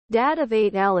Dad of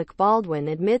 8 Alec Baldwin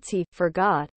admits he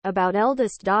forgot about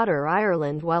eldest daughter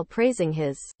Ireland while praising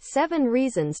his 7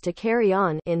 reasons to carry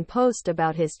on in post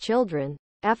about his children,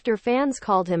 after fans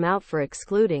called him out for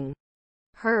excluding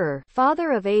her.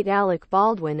 Father of 8 Alec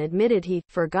Baldwin admitted he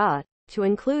forgot to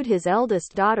include his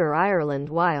eldest daughter Ireland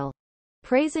while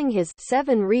praising his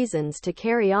 7 reasons to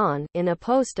carry on in a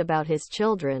post about his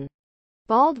children.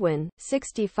 Baldwin,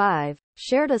 65,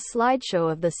 shared a slideshow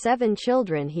of the 7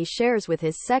 children he shares with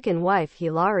his second wife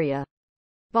Hilaria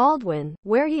Baldwin,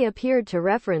 where he appeared to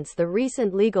reference the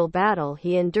recent legal battle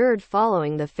he endured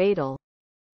following the fatal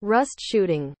Rust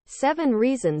shooting. 7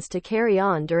 reasons to carry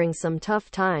on during some tough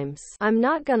times. I'm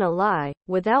not gonna lie,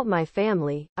 without my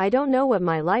family, I don't know what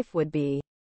my life would be.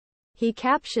 He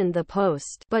captioned the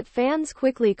post, but fans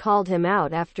quickly called him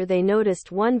out after they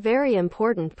noticed one very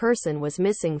important person was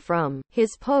missing from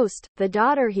his post, the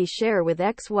daughter he shared with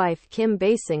ex-wife Kim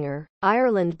Basinger,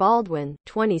 Ireland Baldwin,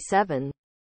 27.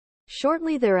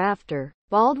 Shortly thereafter,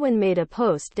 Baldwin made a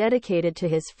post dedicated to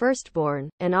his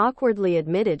firstborn, and awkwardly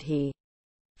admitted he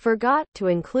forgot to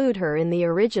include her in the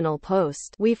original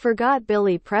post. We forgot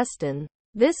Billy Preston.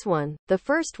 This one, the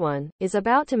first one, is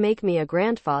about to make me a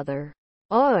grandfather.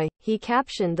 Oi, he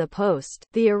captioned the post.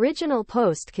 The original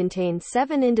post contained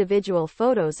 7 individual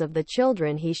photos of the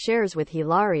children he shares with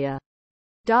Hilaria.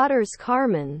 Daughters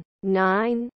Carmen,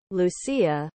 9,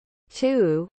 Lucia,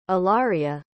 2,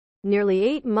 Ilaria, nearly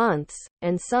 8 months,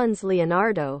 and sons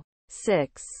Leonardo,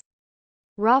 6,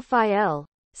 Raphael,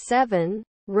 7,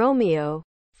 Romeo,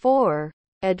 4,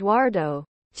 Eduardo,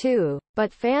 2.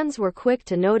 But fans were quick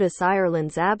to notice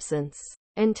Ireland's absence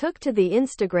and took to the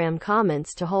Instagram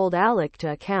comments to hold Alec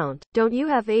to account. Don't you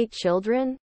have 8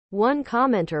 children? One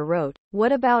commenter wrote,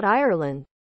 what about Ireland?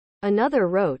 Another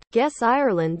wrote, guess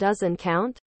Ireland doesn't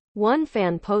count? One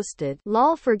fan posted,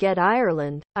 lol, forget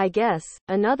Ireland, I guess.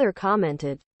 Another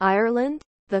commented, Ireland?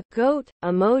 The goat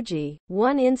emoji.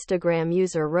 One Instagram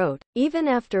user wrote, even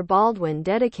after Baldwin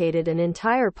dedicated an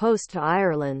entire post to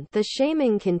Ireland, the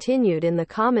shaming continued in the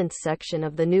comments section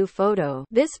of the new photo.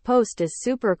 This post is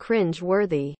super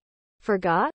cringe-worthy.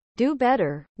 Forgot? Do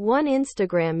better. One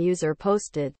Instagram user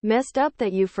posted, messed up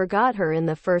that you forgot her in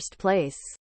the first place.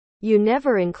 You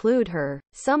never include her.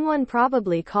 Someone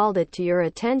probably called it to your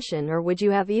attention, or would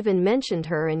you have even mentioned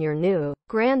her in your new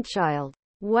grandchild?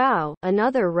 Wow.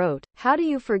 Another wrote, how do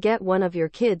you forget one of your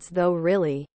kids though,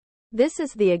 really? This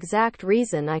is the exact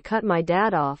reason I cut my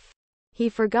dad off. He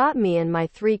forgot me and my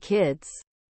 3 kids.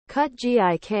 Cut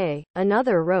GIK.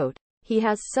 Another wrote, he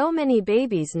has so many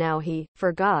babies now he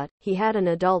forgot he had an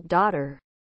adult daughter.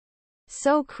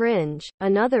 So cringe.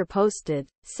 Another posted.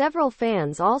 Several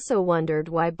fans also wondered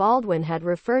why Baldwin had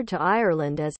referred to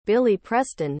Ireland as Billy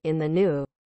Preston in the new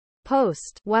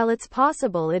post. While it's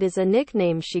possible it is a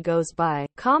nickname she goes by,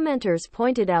 commenters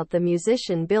pointed out the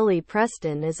musician Billy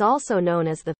Preston is also known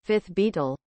as the 5th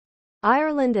Beatle.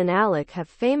 Ireland and Alec have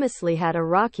famously had a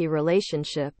rocky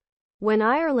relationship. When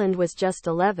Ireland was just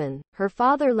 11, her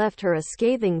father left her a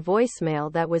scathing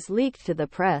voicemail that was leaked to the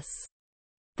press.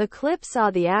 The clip saw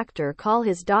the actor call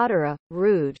his daughter a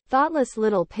rude, thoughtless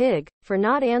little pig for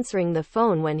not answering the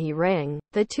phone when he rang.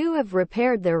 The two have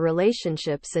repaired their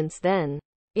relationship since then.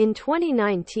 In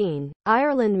 2019,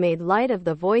 Ireland made light of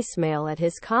the voicemail at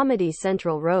his Comedy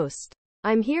Central roast.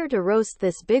 I'm here to roast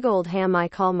this big old ham I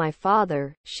call my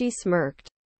father, she smirked.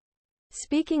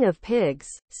 Speaking of pigs,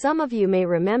 some of you may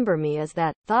remember me as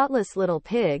that thoughtless little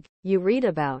pig you read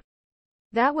about.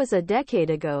 That was a decade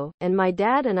ago, and my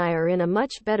dad and I are in a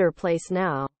much better place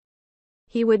now.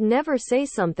 He would never say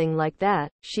something like that,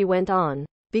 she went on.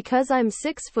 Because I'm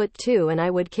 6'2" and I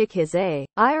would kick his A.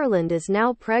 Ireland is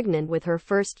now pregnant with her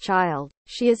first child.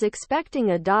 She is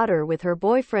expecting a daughter with her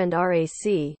boyfriend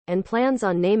RAC, and plans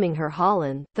on naming her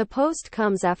Holland. The post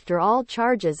comes after all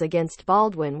charges against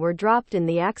Baldwin were dropped in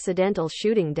the accidental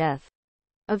shooting death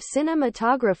of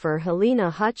cinematographer Helena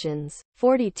Hutchins,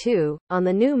 42, on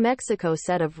the New Mexico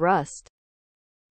set of Rust.